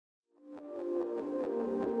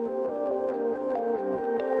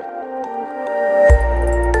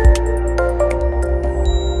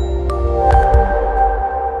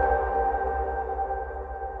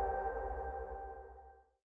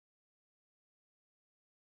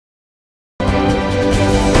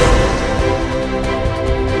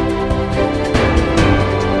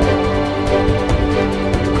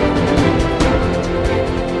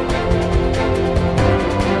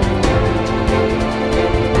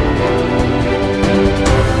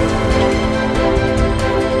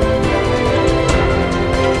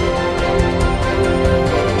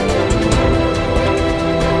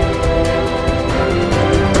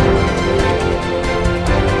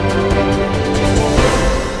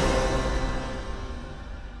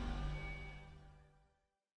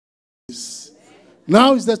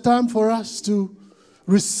Now is the time for us to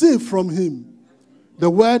receive from him the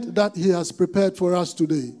word that he has prepared for us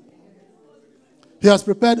today. He has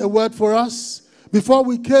prepared a word for us. Before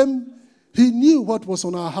we came, he knew what was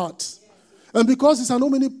on our hearts. And because he's an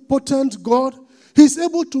omnipotent God, he's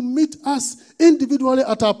able to meet us individually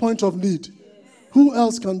at our point of need. Who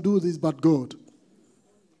else can do this but God?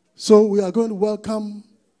 So we are going to welcome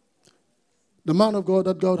the man of God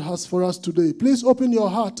that God has for us today. Please open your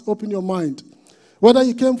heart, open your mind. Whether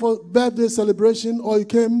you came for birthday celebration or you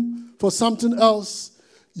came for something else,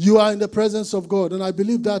 you are in the presence of God. And I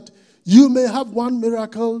believe that you may have one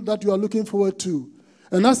miracle that you are looking forward to.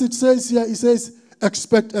 And as it says here, it says,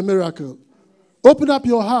 expect a miracle. Open up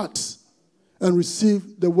your heart and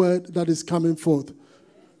receive the word that is coming forth.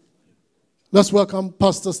 Let's welcome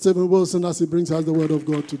Pastor Stephen Wilson as he brings us the word of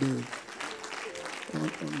God today.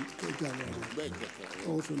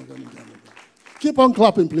 Keep on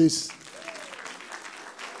clapping, please.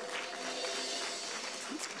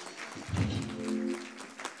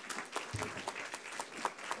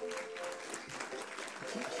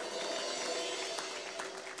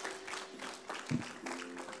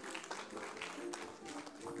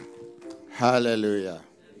 Hallelujah.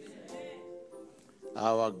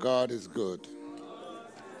 Our God is good.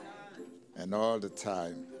 And all the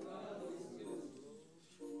time.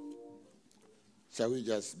 Shall we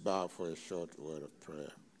just bow for a short word of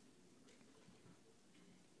prayer?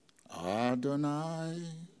 Adonai,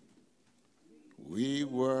 we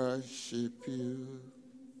worship you.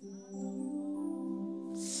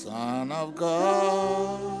 Son of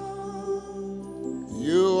God,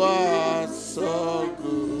 you are so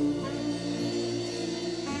good.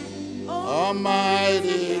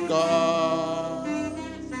 Almighty God,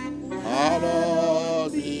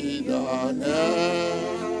 hallowed be thy name.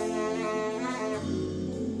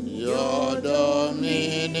 Your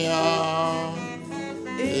dominion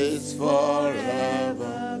is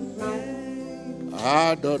forever.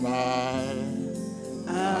 Adonai,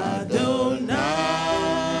 Adonai,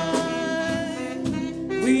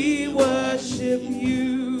 we worship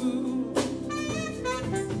you.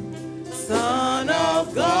 Son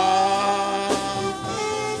of God,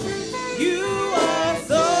 you are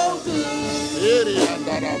so good.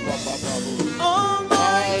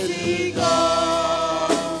 Almighty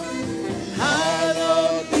God,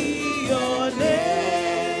 hallowed be your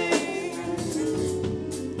name.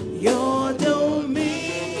 Your dominion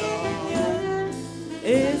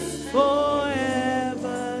is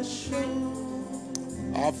forever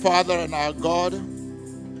sure. Our Father and our God,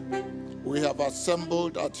 we have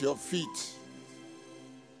assembled at your feet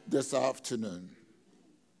this afternoon,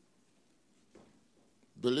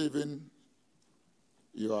 believing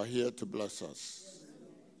you are here to bless us,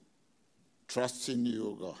 trusting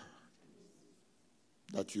you, God,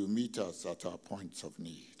 that you meet us at our points of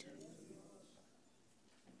need.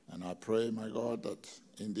 And I pray, my God, that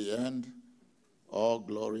in the end, all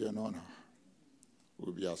glory and honor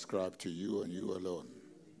will be ascribed to you and you alone.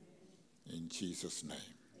 In Jesus' name.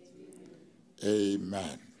 Amen.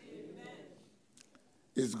 Amen.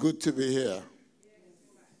 It's good to be here.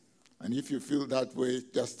 And if you feel that way,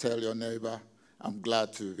 just tell your neighbor, I'm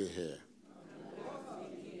glad to be here.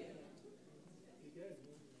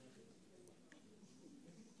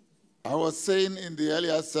 I was saying in the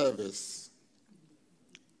earlier service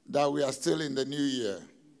that we are still in the new year.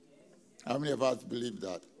 How many of us believe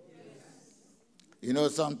that? You know,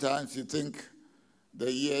 sometimes you think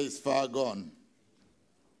the year is far gone.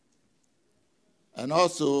 And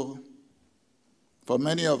also, for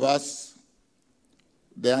many of us,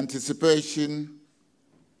 the anticipation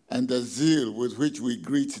and the zeal with which we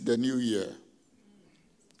greet the new year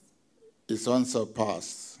is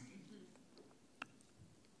unsurpassed.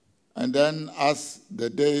 And then as the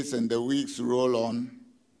days and the weeks roll on,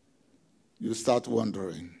 you start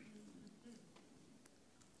wondering,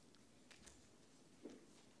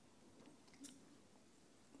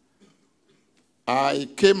 I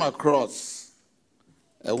came across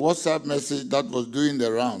a WhatsApp message that was doing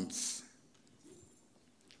the rounds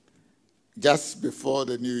just before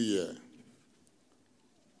the new year.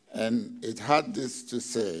 And it had this to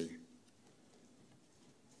say,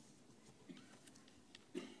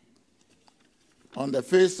 on the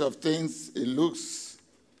face of things, it looks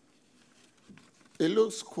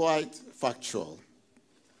quite factual.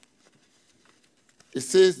 It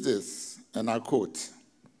says this, and I quote,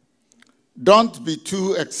 "Don't be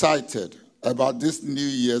too excited about this New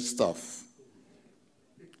Year stuff.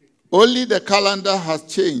 Only the calendar has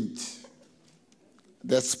changed.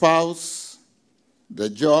 The spouse, the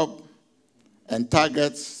job, and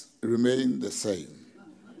targets remain the same."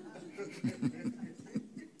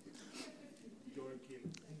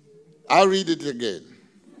 I'll read it again.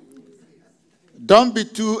 Don't be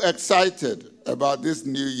too excited about this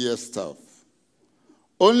New Year stuff.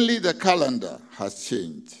 Only the calendar has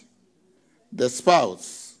changed. The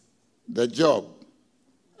spouse, the job,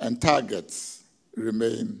 and targets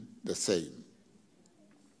remain the same.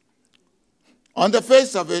 On the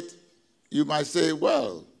face of it, you might say,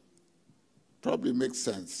 well, probably makes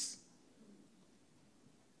sense.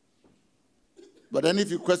 But then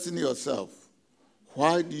if you question yourself,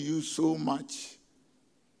 why do you so much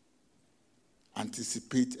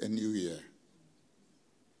anticipate a new year?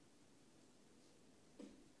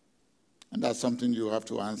 And that's something you have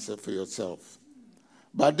to answer for yourself.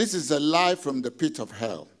 But this is a lie from the pit of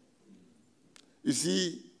hell. You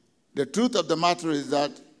see, the truth of the matter is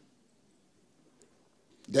that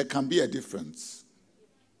there can be a difference.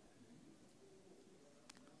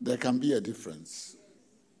 There can be a difference.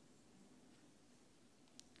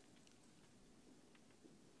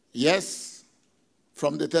 Yes,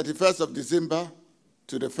 from the 31st of December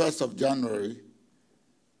to the 1st of January,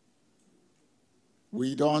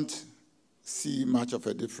 we don't see much of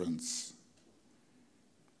a difference.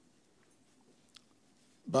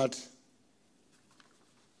 But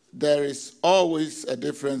there is always a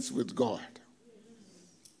difference with God.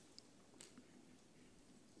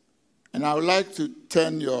 And I would like to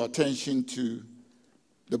turn your attention to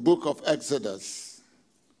the book of Exodus,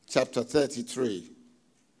 chapter 33.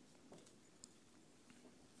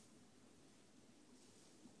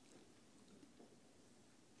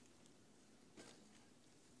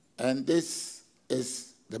 And this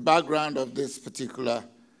is the background of this particular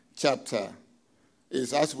chapter.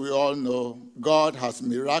 Is, as we all know, God has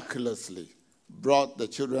miraculously brought the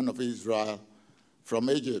children of Israel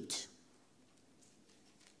from Egypt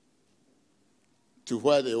to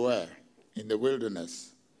where they were in the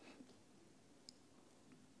wilderness.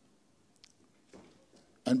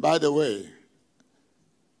 And by the way,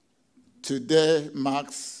 today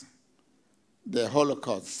marks the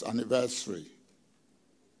Holocaust anniversary,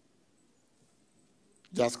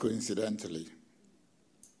 just coincidentally.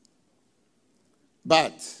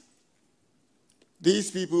 But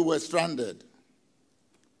these people were stranded.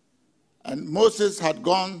 And Moses had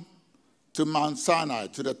gone to Mount Sinai,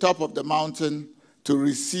 to the top of the mountain, to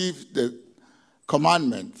receive the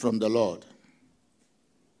commandment from the Lord.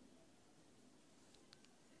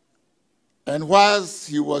 And whilst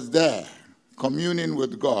he was there, communing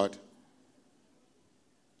with God,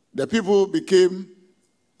 the people became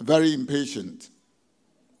very impatient.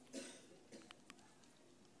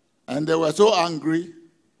 And they were so angry,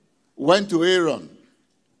 went to Aaron,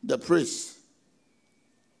 the priest,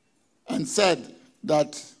 and said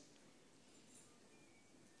that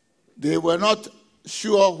they were not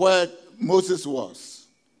sure where Moses was.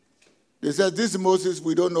 They said, this Moses,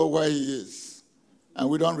 we don't know where he is, and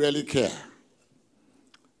we don't really care.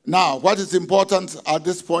 Now, what is important at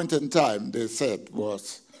this point in time, they said,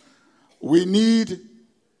 was, we need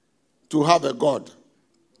to have a God.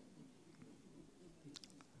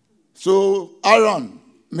 So, Aaron,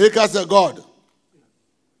 make us a God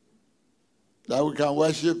that we can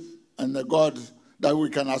worship, and a God that we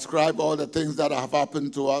can ascribe all the things that have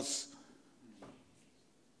happened to us.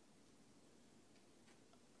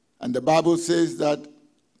 And the Bible says that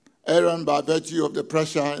Aaron, by virtue of the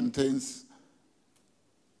pressure and things,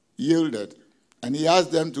 yielded. And he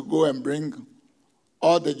asked them to go and bring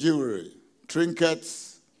all the jewelry,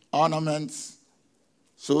 trinkets, ornaments.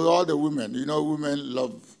 So all the women, you know, women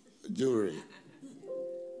love jewelry.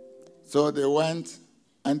 So they went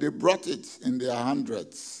and they brought it in their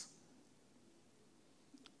hundreds.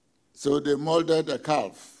 So they molded a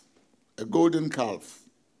calf, a golden calf,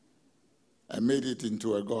 and made it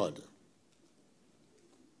into a god.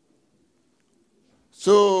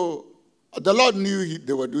 So the Lord knew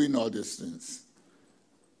they were doing all these things.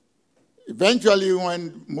 Eventually,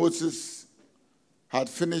 when Moses had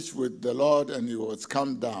finished with the Lord and he was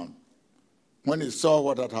calmed down, when he saw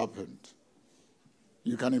what had happened,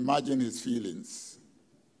 you can imagine his feelings.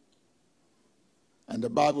 And the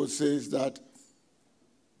Bible says that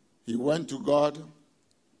he went to God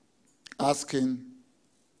asking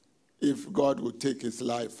if God would take his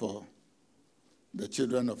life for the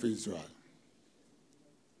children of Israel.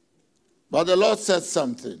 But the Lord said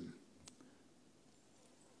something.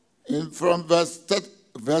 From verse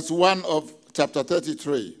 1 of chapter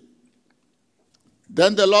 33,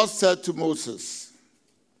 then the Lord said to Moses,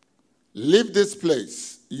 leave this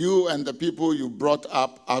place, you and the people you brought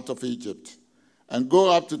up out of Egypt, and go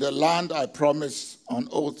up to the land I promised on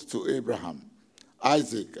oath to Abraham,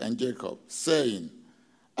 Isaac, and Jacob, saying,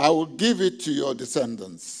 I will give it to your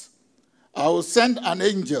descendants. I will send an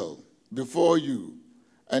angel before you,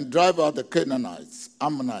 and drive out the Canaanites,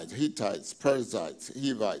 Ammonites, Hittites, Perizzites,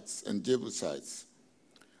 Hivites, and Jebusites.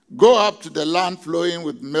 Go up to the land flowing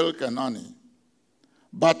with milk and honey.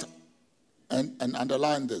 But, and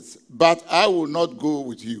underline this, but I will not go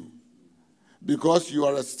with you, because you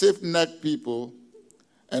are a stiff-necked people,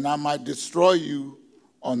 and I might destroy you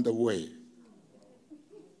on the way.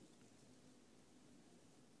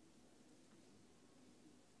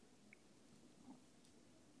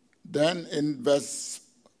 Then in verse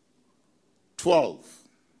 12,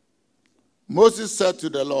 Moses said to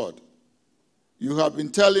the Lord, you have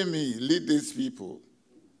been telling me, lead these people,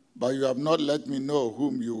 but you have not let me know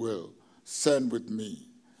whom you will send with me.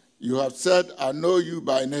 You have said, I know you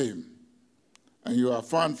by name, and you have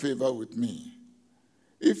found favor with me.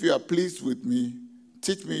 If you are pleased with me,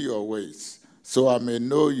 teach me your ways, so I may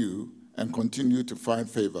know you and continue to find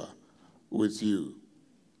favor with you.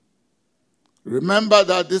 Remember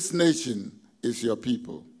that this nation is your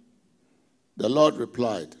people. The Lord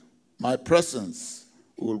replied, my presence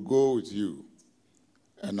will go with you,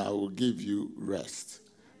 and I will give you rest.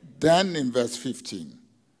 Then in verse 15,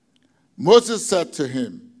 Moses said to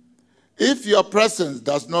him, if your presence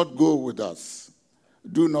does not go with us,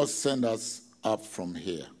 do not send us up from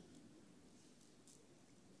here.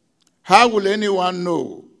 How will anyone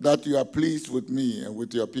know that you are pleased with me and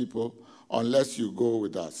with your people unless you go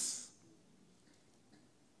with us?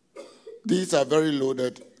 These are very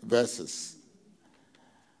loaded verses.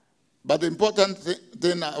 But the important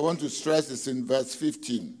thing I want to stress is in verse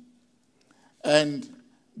 15. And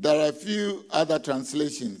there are a few other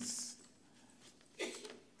translations.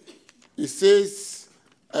 It says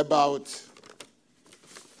about,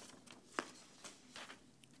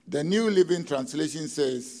 the New Living Translation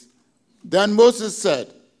says, then Moses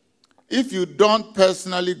said, if you don't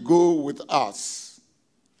personally go with us.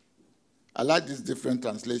 I like these different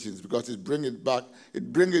translations because it brings it back,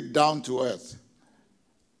 it brings it down to earth.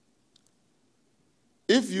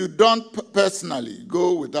 If you don't personally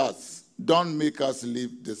go with us, don't make us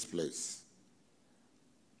leave this place.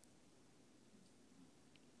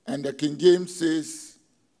 And the King James says,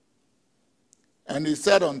 and he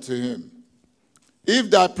said unto him, if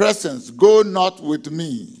thy presence go not with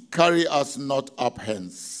me, carry us not up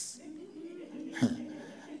hence.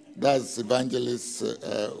 That's evangelist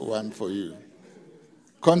one for you.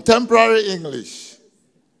 Contemporary English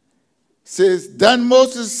says, then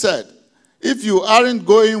Moses said, if you aren't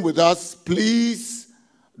going with us, please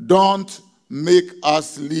don't make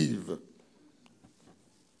us leave.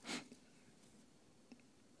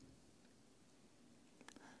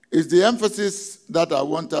 It's the emphasis that I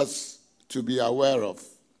want us to be aware of.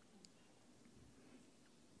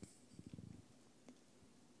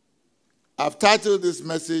 I've titled this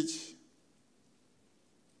message,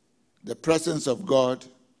 The Presence of God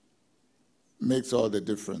Makes All the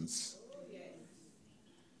Difference.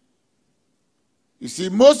 You see,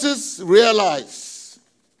 Moses realized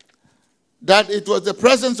that it was the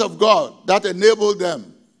presence of God that enabled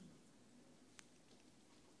them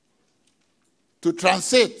to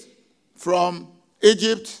transit from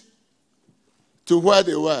Egypt to where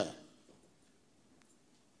they were.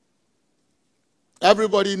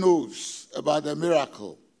 Everybody knows about the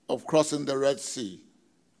miracle of crossing the Red Sea.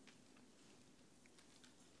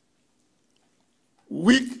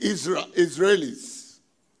 Weak Israelis,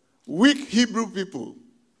 weak Hebrew people,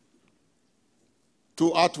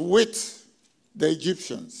 to outwit the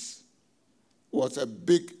Egyptians was a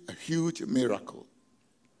huge miracle.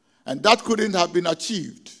 And that couldn't have been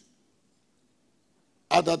achieved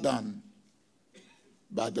other than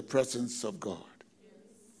by the presence of God.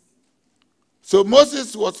 So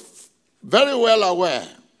Moses was very well aware.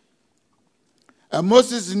 And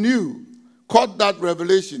Moses caught that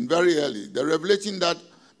revelation very early. The revelation that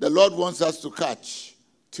the Lord wants us to catch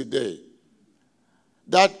today.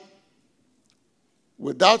 That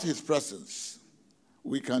without his presence,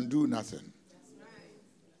 we can do nothing.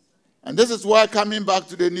 And this is why, coming back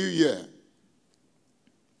to the new year,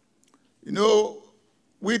 you know,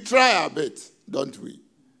 we try our bit, don't we?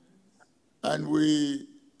 And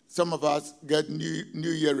some of us get New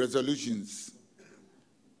Year resolutions.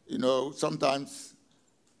 You know, sometimes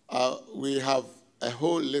we have a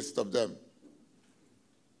whole list of them.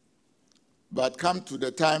 But come to the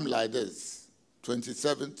time like this, today's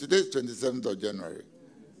 27th of January.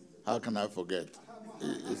 How can I forget?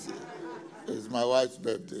 It's my wife's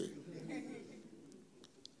birthday.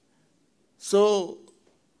 So,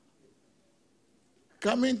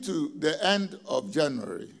 coming to the end of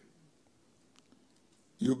January,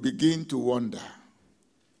 you begin to wonder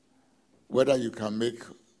whether you can make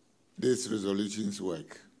these resolutions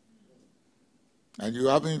work. And you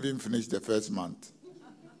haven't even finished the first month.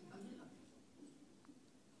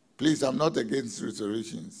 Please, I'm not against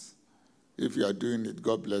resolutions. If you are doing it,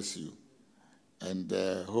 God bless you. And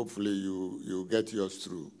hopefully you get yours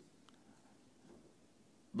through.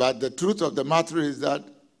 But the truth of the matter is that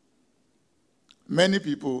many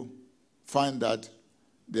people find that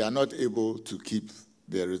they are not able to keep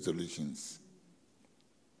their resolutions.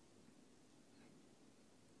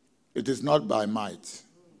 It is not by might,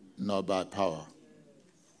 nor by power,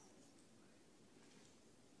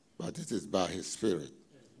 but it is by his Spirit.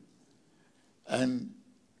 And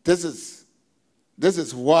this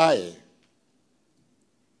is why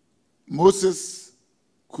Moses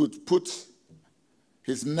could put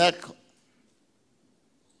his neck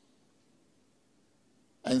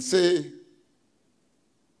and say,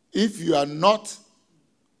 if you are not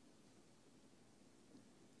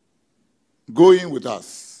going with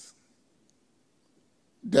us,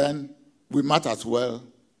 then we might as well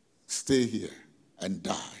stay here and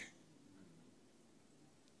die.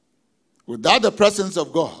 Without the presence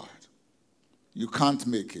of God, you can't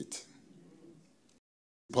make it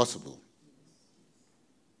possible.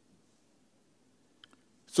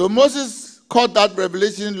 So Moses caught that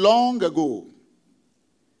revelation long ago,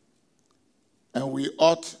 and we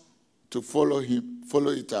ought to follow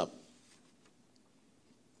it up.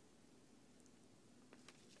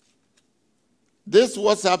 This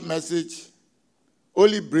WhatsApp message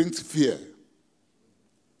only brings fear,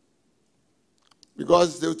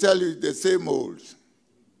 because they'll tell you the same old.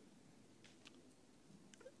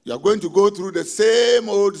 You're going to go through the same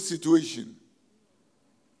old situation.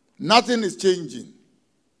 Nothing is changing.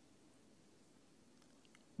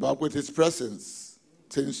 But with his presence,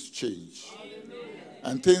 things change. Amen.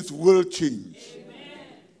 And things will change.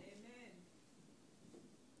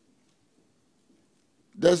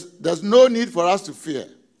 Amen. There's no need for us to fear.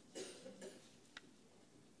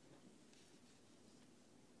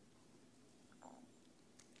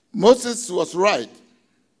 Moses was right.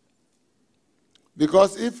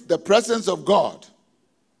 Because if the presence of God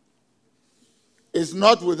is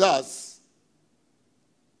not with us,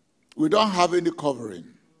 we don't have any covering.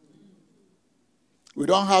 We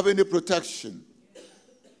don't have any protection.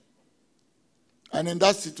 And in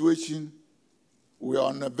that situation, we are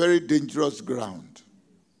on a very dangerous ground.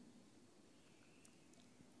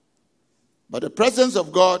 But the presence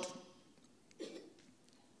of God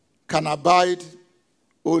can abide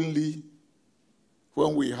only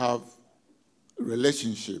when we have a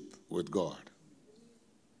relationship with God.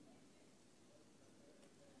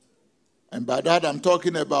 And by that, I'm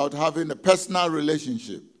talking about having a personal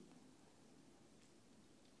relationship.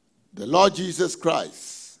 The Lord Jesus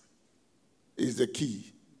Christ is the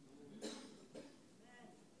key.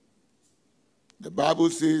 The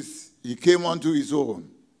Bible says he came unto his own,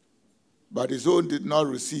 but his own did not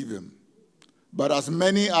receive him. But as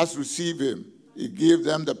many as receive him, he gave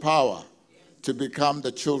them the power to become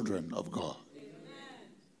the children of God.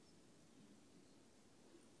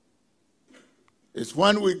 It's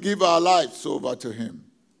when we give our lives over to him,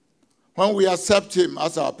 when we accept him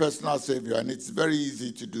as our personal Savior, and it's very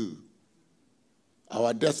easy to do,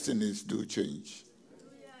 our destinies do change.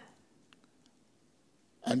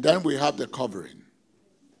 And then we have the covering.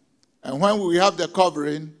 And when we have the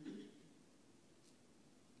covering,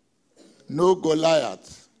 no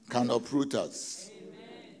Goliath can uproot us.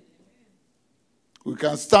 We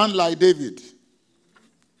can stand like David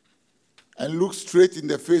and look straight in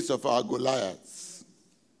the face of our Goliaths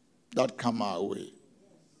that come our way.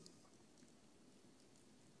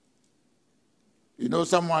 You know,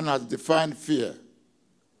 someone has defined fear,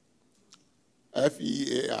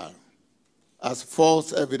 F-E-A-R, as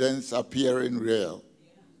false evidence appearing real.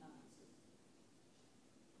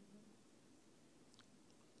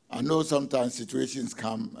 I know sometimes situations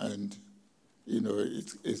come and, you know,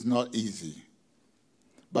 it's not easy.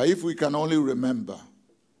 But if we can only remember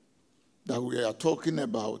that we are talking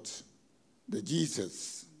about the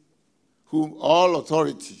Jesus whom all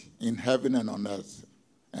authority in heaven and on earth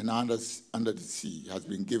and under the sea has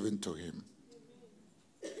been given to him.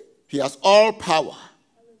 He has all power.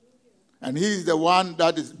 And he is the one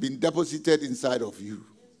that has been deposited inside of you.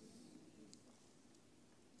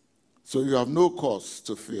 So you have no cause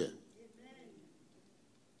to fear.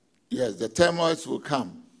 Yes, the turmoils will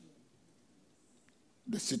come.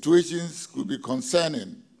 The situations could be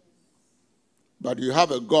concerning. But you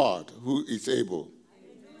have a God who is able.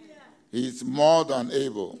 He is more than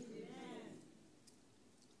able.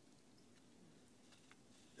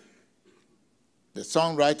 The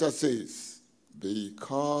songwriter says,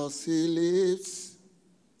 because he lives,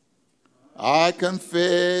 I can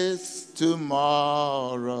face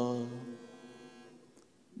tomorrow.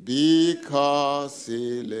 Because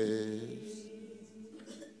he lives,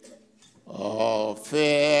 All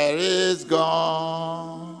fear is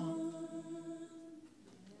gone.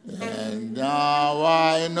 And now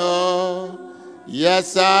I know,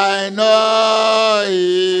 yes, I know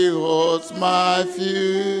He holds my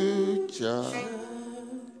future.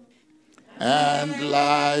 And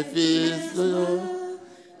life is the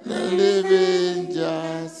living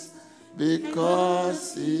just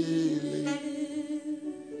because He lives.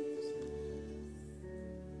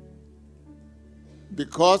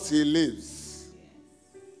 Because He lives,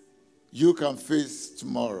 you can face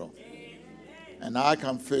tomorrow. And I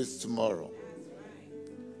can face tomorrow.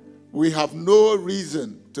 We have no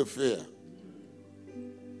reason to fear.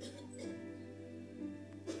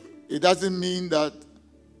 It doesn't mean that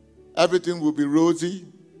everything will be rosy.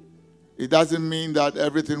 It doesn't mean that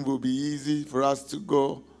everything will be easy for us to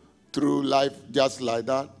go through life just like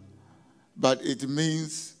that. But it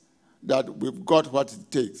means that we've got what it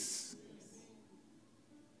takes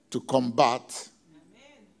to combat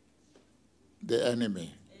the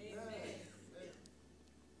enemy.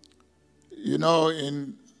 You know,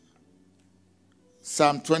 in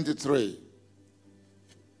Psalm 23,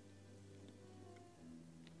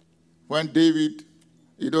 when David,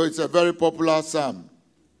 you know, it's a very popular psalm.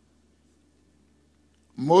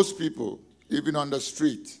 Most people, even on the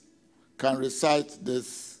street, can recite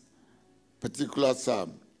this particular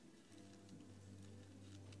psalm.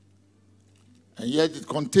 And yet it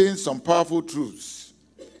contains some powerful truths,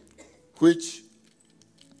 which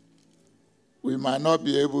we might not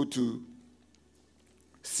be able to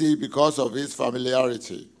see because of its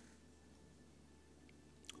familiarity.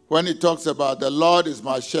 When it talks about the Lord is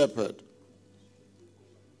my shepherd,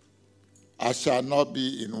 I shall not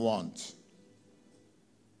be in want.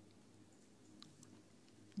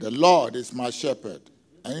 The Lord is my shepherd.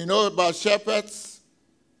 And you know about shepherds?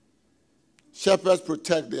 Shepherds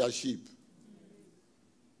protect their sheep.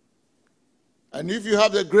 And if you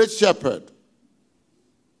have the great shepherd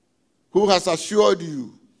who has assured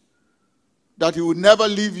you that He will never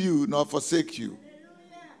leave you nor forsake you,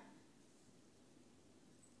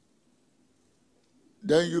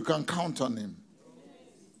 then you can count on Him.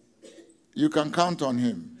 You can count on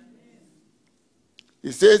Him.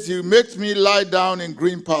 He says, He makes me lie down in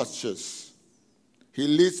green pastures. He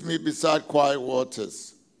leads me beside quiet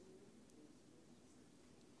waters.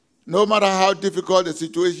 No matter how difficult the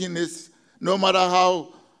situation is, no matter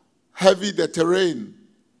how heavy the terrain,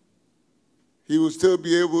 He will still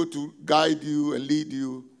be able to guide you and lead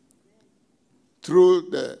you through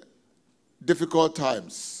the difficult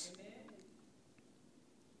times.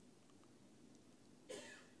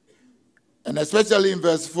 And especially in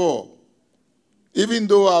verse 4, even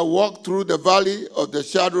though I walk through the valley of the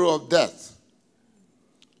shadow of death,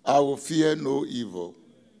 I will fear no evil.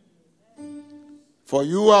 For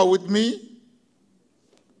you are with me,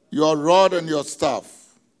 your rod and your staff,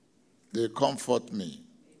 they comfort me.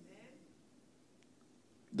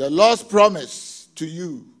 The Lord's promise to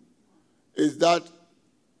you is that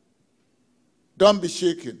don't be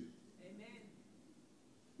shaken.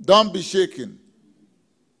 Don't be shaken.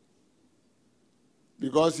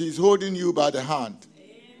 Because He's holding you by the hand.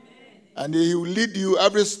 And He will lead you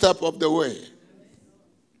every step of the way.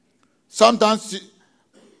 Sometimes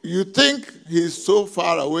you think He's so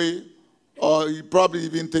far away, or you probably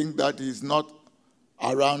even think that He's not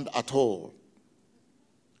around at all.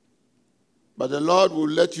 But the Lord will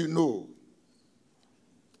let you know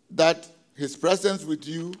that His presence with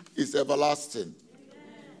you is everlasting.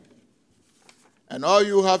 And all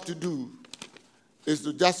you have to do is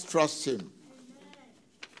to just trust Him.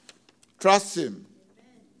 Trust Him.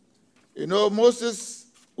 You know, Moses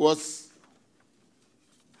was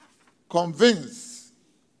convinced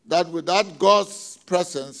that without God's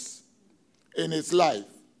presence in his life,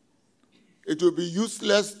 it will be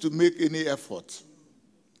useless to make any effort.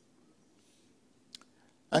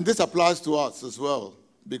 And this applies to us as well,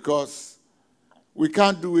 because we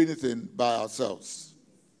can't do anything by ourselves.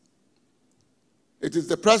 It is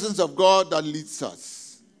the presence of God that leads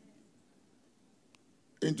us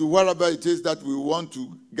into wherever it is that we want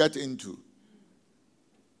to get into.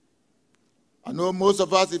 I know most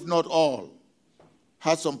of us, if not all,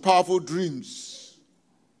 had some powerful dreams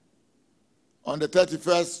on the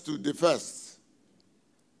 31st to the 1st.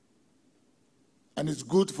 And it's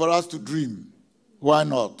good for us to dream. Why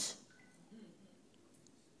not?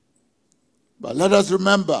 But let us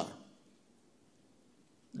remember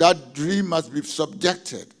that dream must be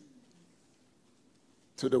subjected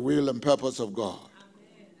to the will and purpose of God.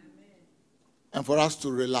 Amen. And for us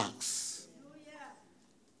to relax.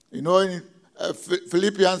 You know, in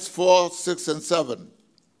Philippians 4, 6, and 7,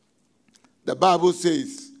 the Bible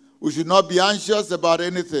says we should not be anxious about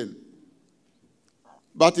anything,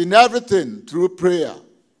 But in everything, through prayer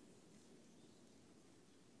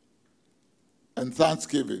and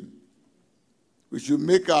thanksgiving, we should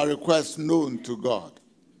make our requests known to God.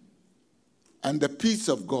 And the peace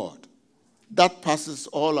of God that passes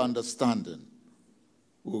all understanding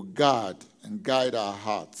will guard and guide our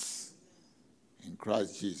hearts in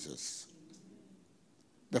Christ Jesus.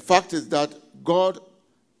 The fact is that God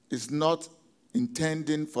is not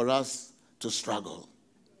intending for us to struggle.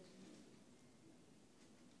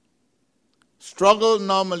 Struggle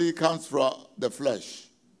normally comes from the flesh,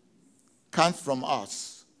 comes from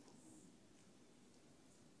us.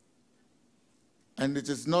 And it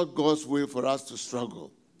is not God's will for us to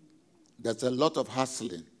struggle. There's a lot of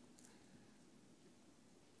hustling.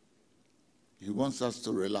 He wants us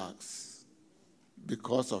to relax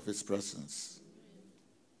because of his presence.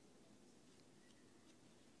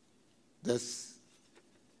 There's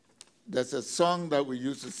a song that we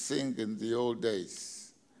used to sing in the old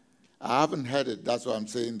days. I haven't heard it, that's why I'm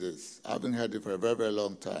saying this. I haven't heard it for a very, very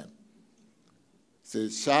long time. It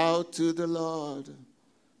says, shout to the Lord,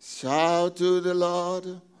 shout to the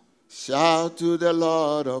Lord, shout to the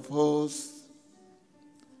Lord of hosts.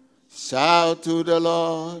 Shout to the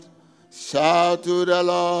Lord, shout to the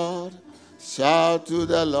Lord, shout to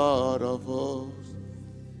the Lord of hosts.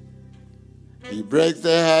 He breaks the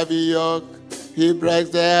heavy yoke, he breaks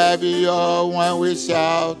the heavy yoke when we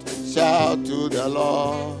shout, shout to the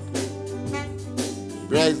Lord.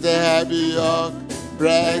 Breaks the heavy yoke,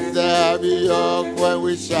 breaks the heavy yoke when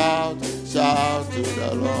we shout, shout to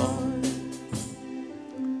the Lord.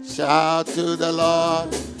 Shout to the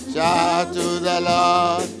Lord, shout to the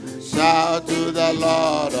Lord, shout to the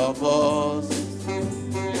Lord of hosts.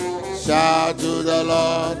 Shout to the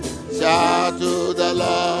Lord, shout to the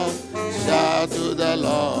Lord, shout to the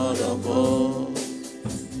Lord of hosts.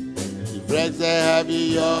 He breaks the heavy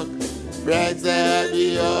yoke, breaks the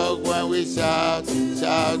heavy yoke when we shout,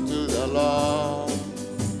 shout to the Lord.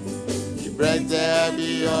 He breaks the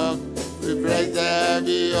heavy yoke, we break the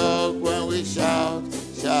heavy yoke when we shout,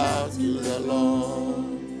 shout to the Lord.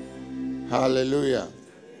 Hallelujah.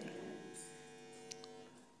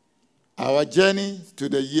 Our journey to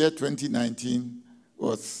the year 2019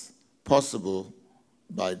 was possible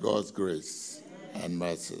by God's grace and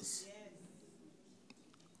mercies.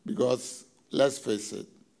 Because, let's face it,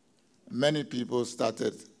 many people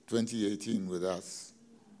started 2018 with us,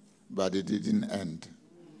 but it didn't end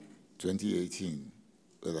 2018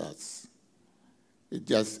 with us.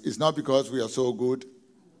 It's not because we are so good.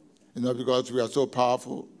 It's not because we are so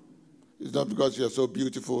powerful. It's not because you are so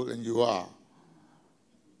beautiful, and you are.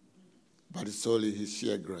 But it's only his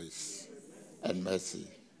sheer grace and mercy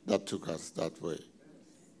that took us that way.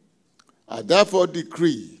 I therefore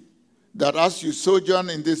decree that as you sojourn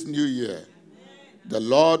in this new year, the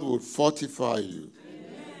Lord will fortify you.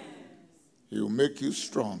 He will make you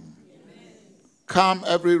strong. Calm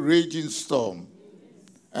every raging storm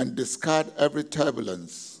and discard every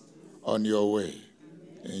turbulence on your way.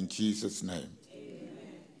 In Jesus' name.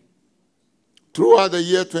 Throughout the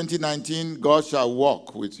year 2019, God shall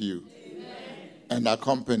walk with you and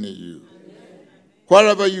accompany you.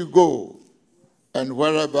 Wherever you go and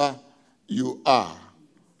wherever you are,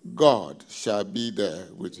 God shall be there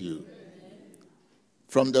with you.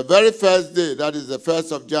 From the very first day, that is the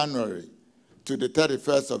 1st of January, to the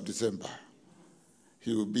 31st of December,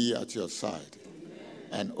 he will be at your side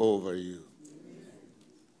and over you.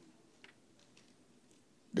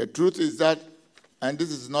 The truth is that, and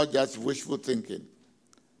this is not just wishful thinking,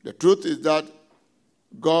 the truth is that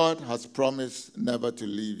God has promised never to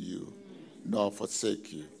leave you nor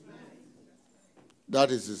forsake you.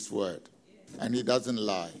 That is his word. And he doesn't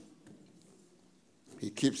lie. He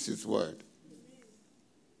keeps his word.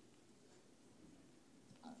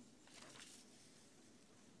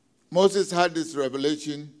 Moses had this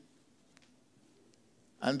revelation,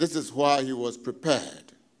 and this is why he was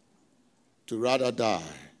prepared to rather die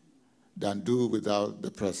than do without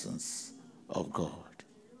the presence of God.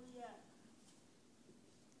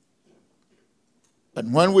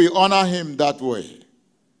 And when we honor him that way,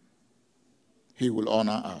 he will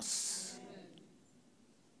honor us.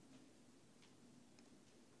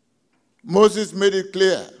 Moses made it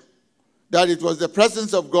clear that it was the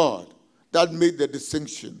presence of God that made the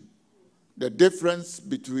distinction, the difference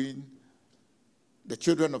between the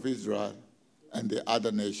children of Israel and the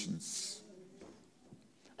other nations.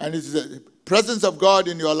 And it's the presence of God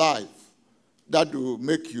in your life that will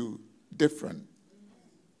make you different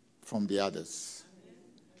from the others.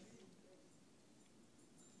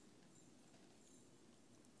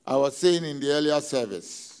 I was saying in the earlier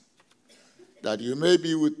service that you may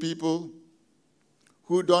be with people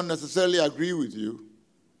who don't necessarily agree with you,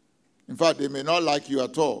 In fact, they may not like you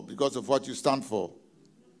at all because of what you stand for.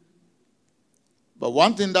 But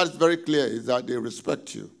one thing that is very clear is that they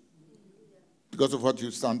respect you because of what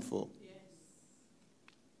you stand for.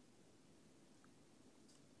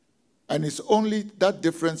 And it's only, that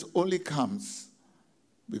difference only comes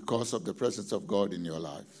because of the presence of God in your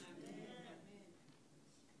life.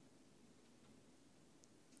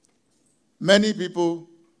 Many people,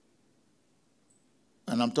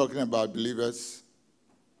 and I'm talking about believers,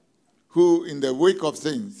 who in the wake of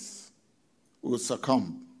things will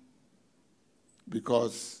succumb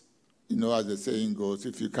because, you know, as the saying goes,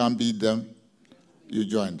 if you can't beat them, you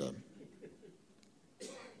join them.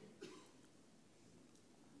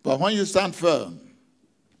 But when you stand firm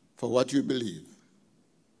for what you believe,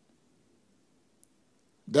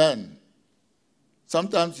 then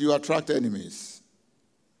sometimes you attract enemies.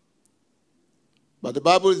 But the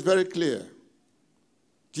Bible is very clear.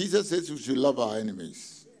 Jesus says we should love our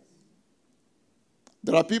enemies.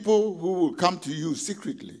 There are people who will come to you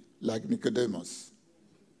secretly, like Nicodemus,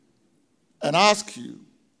 and ask you,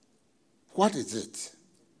 what is it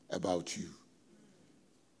about you?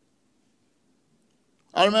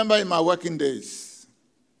 I remember in my working days,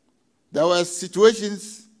 there were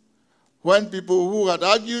situations when people who had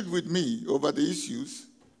argued with me over the issues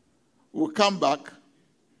would come back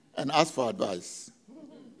and ask for advice.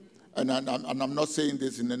 And I'm not saying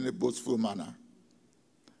this in any boastful manner.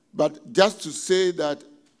 But just to say that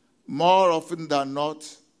more often than not,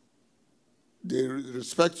 they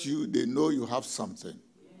respect you, they know you have something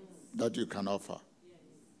that you can offer.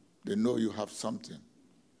 They know you have something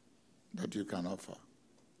that you can offer.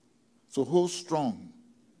 So hold strong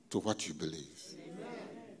to what you believe.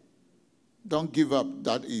 Don't give up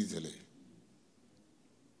that easily.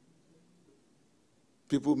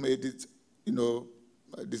 People may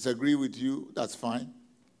disagree with you, that's fine.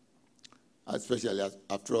 Especially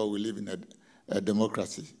after all, we live in a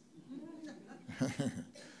democracy.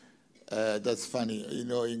 That's funny. You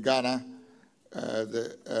know, in Ghana,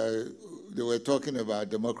 they were talking about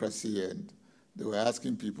democracy and they were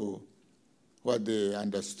asking people what they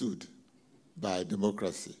understood by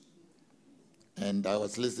democracy. And I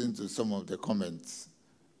was listening to some of the comments,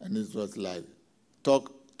 and it was like,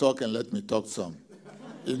 talk and let me talk some.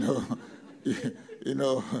 You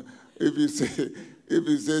know, if you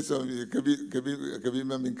say something,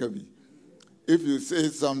 if you say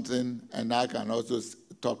something and I can also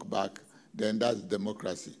talk back, then that's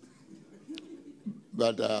democracy.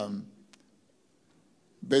 But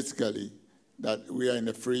basically, that we are in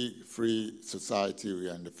a free society, we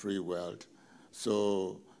are in a free world.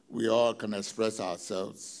 So we all can express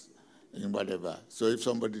ourselves in whatever. So if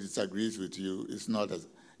somebody disagrees with you, it's not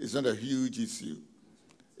a huge issue.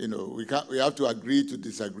 You know, we have to agree to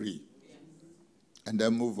disagree and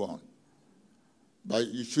then move on. But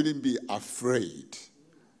you shouldn't be afraid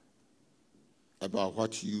about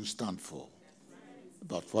what you stand for,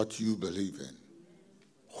 about what you believe in.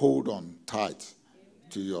 Hold on tight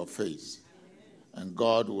to your faith, and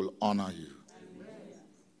God will honor you.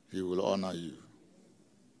 He will honor you.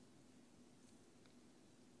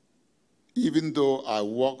 Even though I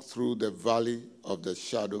walk through the valley of the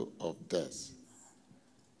shadow of death.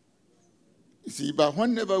 You see, but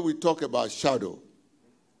whenever we talk about shadow,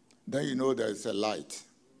 then you know there is a light.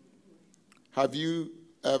 Have you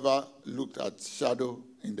ever looked at shadow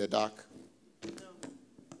in the dark? No.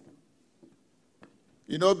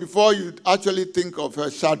 You know, before you actually think of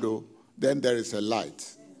a shadow, then there is a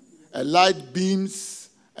light. A light beams,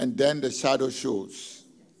 and then the shadow shows.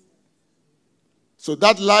 So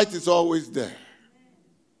that light is always there.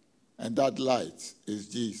 And that light is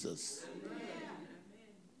Jesus.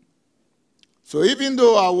 So even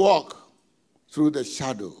though I walk through the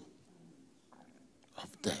shadow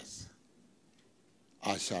of death,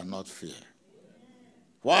 I shall not fear.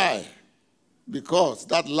 Why? Because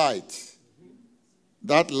that light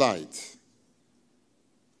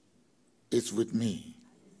is with me.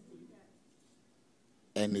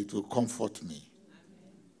 And it will comfort me.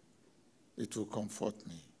 It will comfort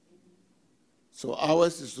me. So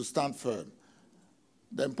ours is to stand firm.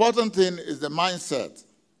 The important thing is the mindset.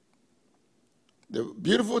 The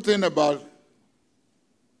beautiful thing about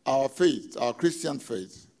our faith, our Christian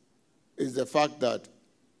faith, is the fact that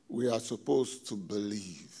we are supposed to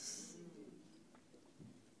believe.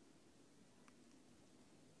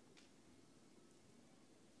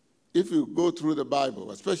 If you go through the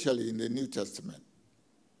Bible, especially in the New Testament,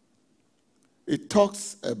 it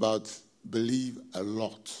talks about believe a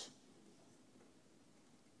lot.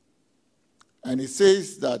 And it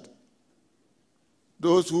says that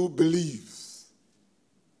those who believe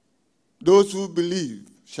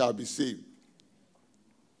shall be saved.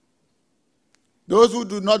 Those who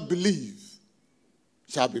do not believe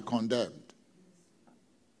shall be condemned.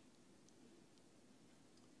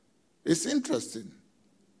 It's interesting.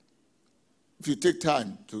 If you take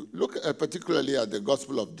time to look particularly at the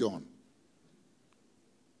Gospel of John,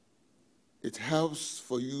 it helps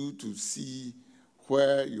for you to see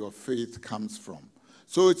where your faith comes from.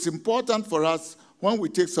 So it's important for us, when we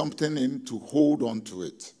take something in, to hold on to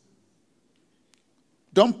it.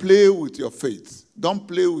 Don't play with your faith. Don't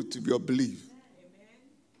play with your belief.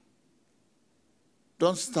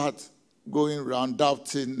 Don't start going around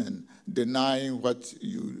doubting and denying what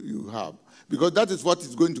you have. Because that is what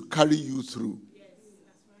is going to carry you through. Yes,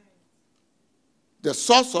 that's right. The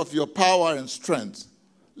source of your power and strength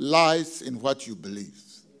lies in what you believe.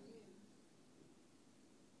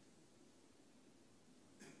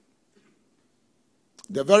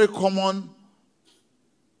 The very common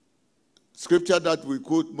scripture that we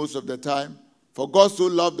quote most of the time, for God so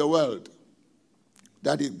loved the world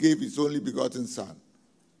that he gave his only begotten Son,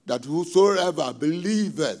 that whosoever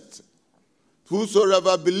believes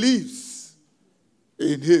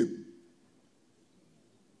in him,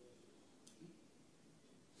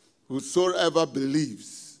 whosoever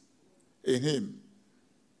believes in him.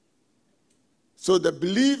 So the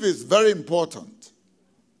belief is very important.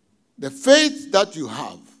 The faith that you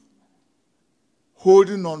have,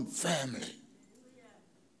 holding on firmly.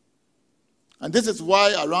 And this is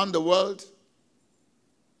why around the world,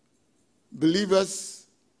 believers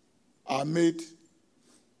are made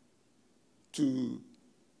to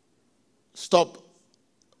stop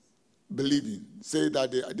believing, say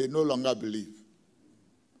that they no longer believe.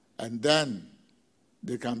 And then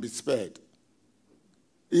they can be spared.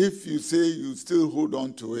 If you say you still hold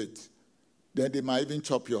on to it, then they might even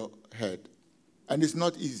chop your head. And it's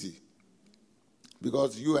not easy,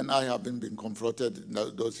 because you and I have been confronted in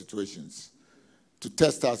those situations to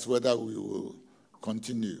test us whether we will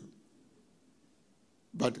continue.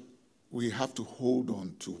 But we have to hold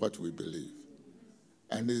on to what we believe.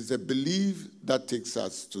 And it's a belief that takes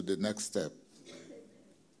us to the next step.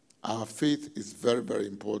 Our faith is very, very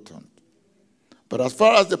important. But as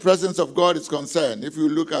far as the presence of God is concerned, if you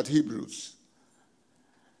look at Hebrews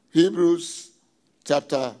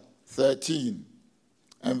chapter 13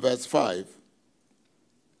 and verse 5,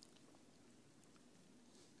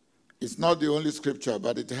 it's not the only scripture,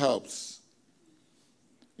 but it helps.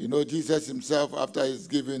 You know, Jesus himself, after he's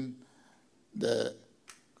given the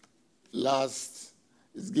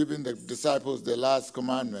disciples the last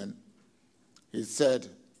commandment, he said,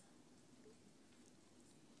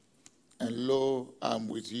 "And lo, I'm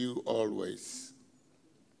with you always."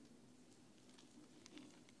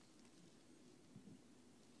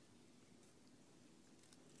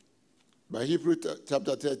 But Hebrews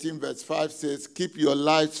chapter 13 verse 5 says, "Keep your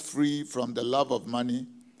lives free from the love of money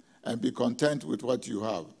and be content with what you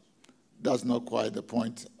have." That's not quite the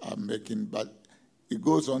point I'm making, but it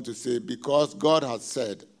goes on to say, because God has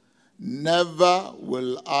said, "Never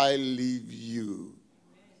will I leave you.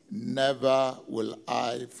 Never will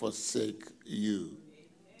I forsake you."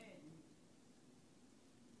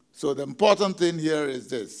 So the important thing here is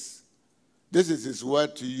this. This is his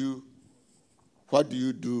word to you. What do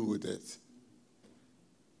you do with it?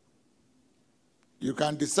 You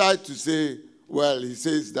can decide to say, well, he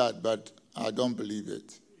says that, but I don't believe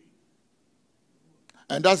it.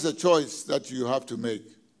 And that's a choice that you have to make.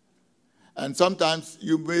 And sometimes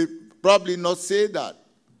you may probably not say that,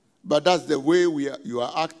 but that's the way you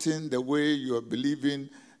are acting, the way you are believing.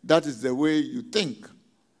 That is the way you think.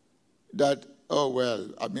 That, oh,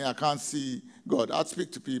 well, I can't see God. I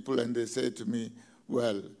speak to people and they say to me,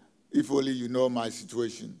 well, if only you know my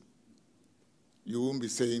situation, you won't be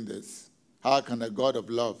saying this. How can a God of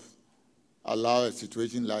love allow a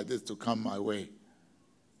situation like this to come my way?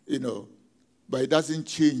 You know, but it doesn't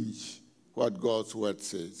change what God's word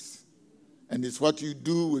says. And it's what you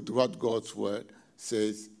do with what God's word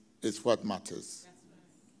says is what matters.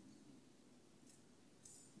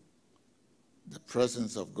 The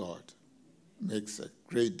presence of God makes a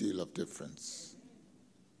great deal of difference.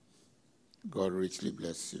 God richly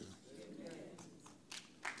bless you.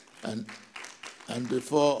 And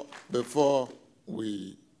before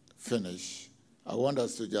we finish, I want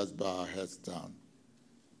us to just bow our heads down.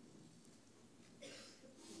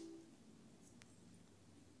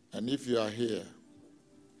 And if you are here,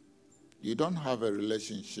 you don't have a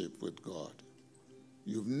relationship with God.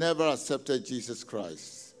 You've never accepted Jesus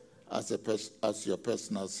Christ as your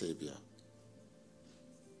personal Savior.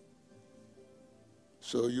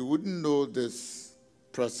 So you wouldn't know this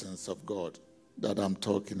presence of God that I'm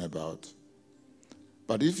talking about.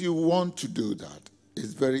 But if you want to do that,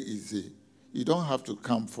 it's very easy. You don't have to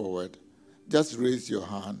come forward. just raise your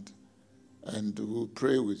hand and we'll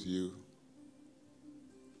pray with you.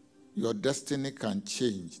 Your destiny can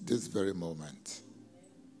change this very moment.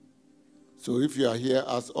 So if you are here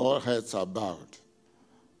as all heads are bowed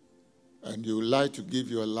and you would like to give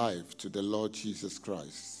your life to the Lord Jesus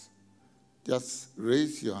Christ, just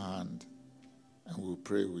raise your hand and we'll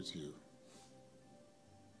pray with you.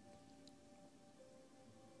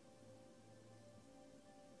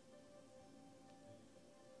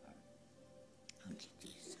 Thank you,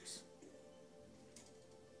 Jesus.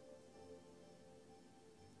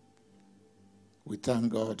 We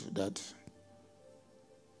thank God that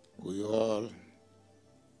we all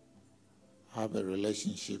have a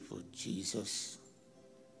relationship with Jesus.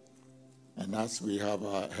 And as we have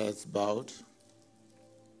our heads bowed,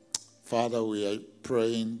 Father, we are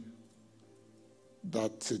praying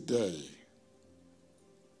that today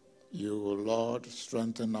you will, Lord,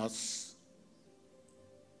 strengthen us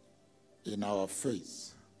in our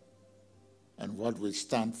faith and what we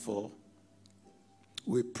stand for.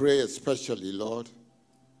 We pray especially, Lord,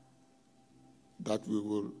 that we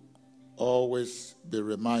will always be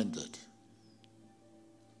reminded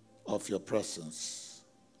of your presence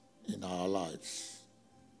in our lives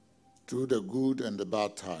through the good and the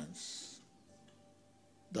bad times,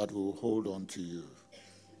 that we will hold on to you.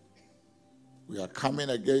 We are coming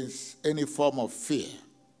against any form of fear.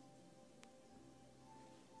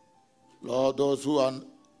 Lord, those who are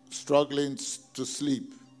struggling to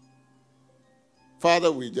sleep,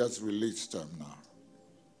 Father, we just release them now.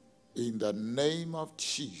 In the name of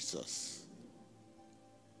Jesus.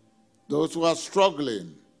 Those who are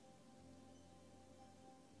struggling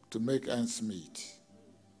to make ends meet,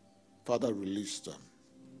 Father, release them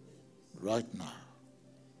right now.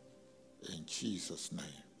 In Jesus' name.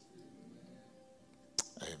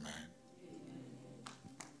 Amen.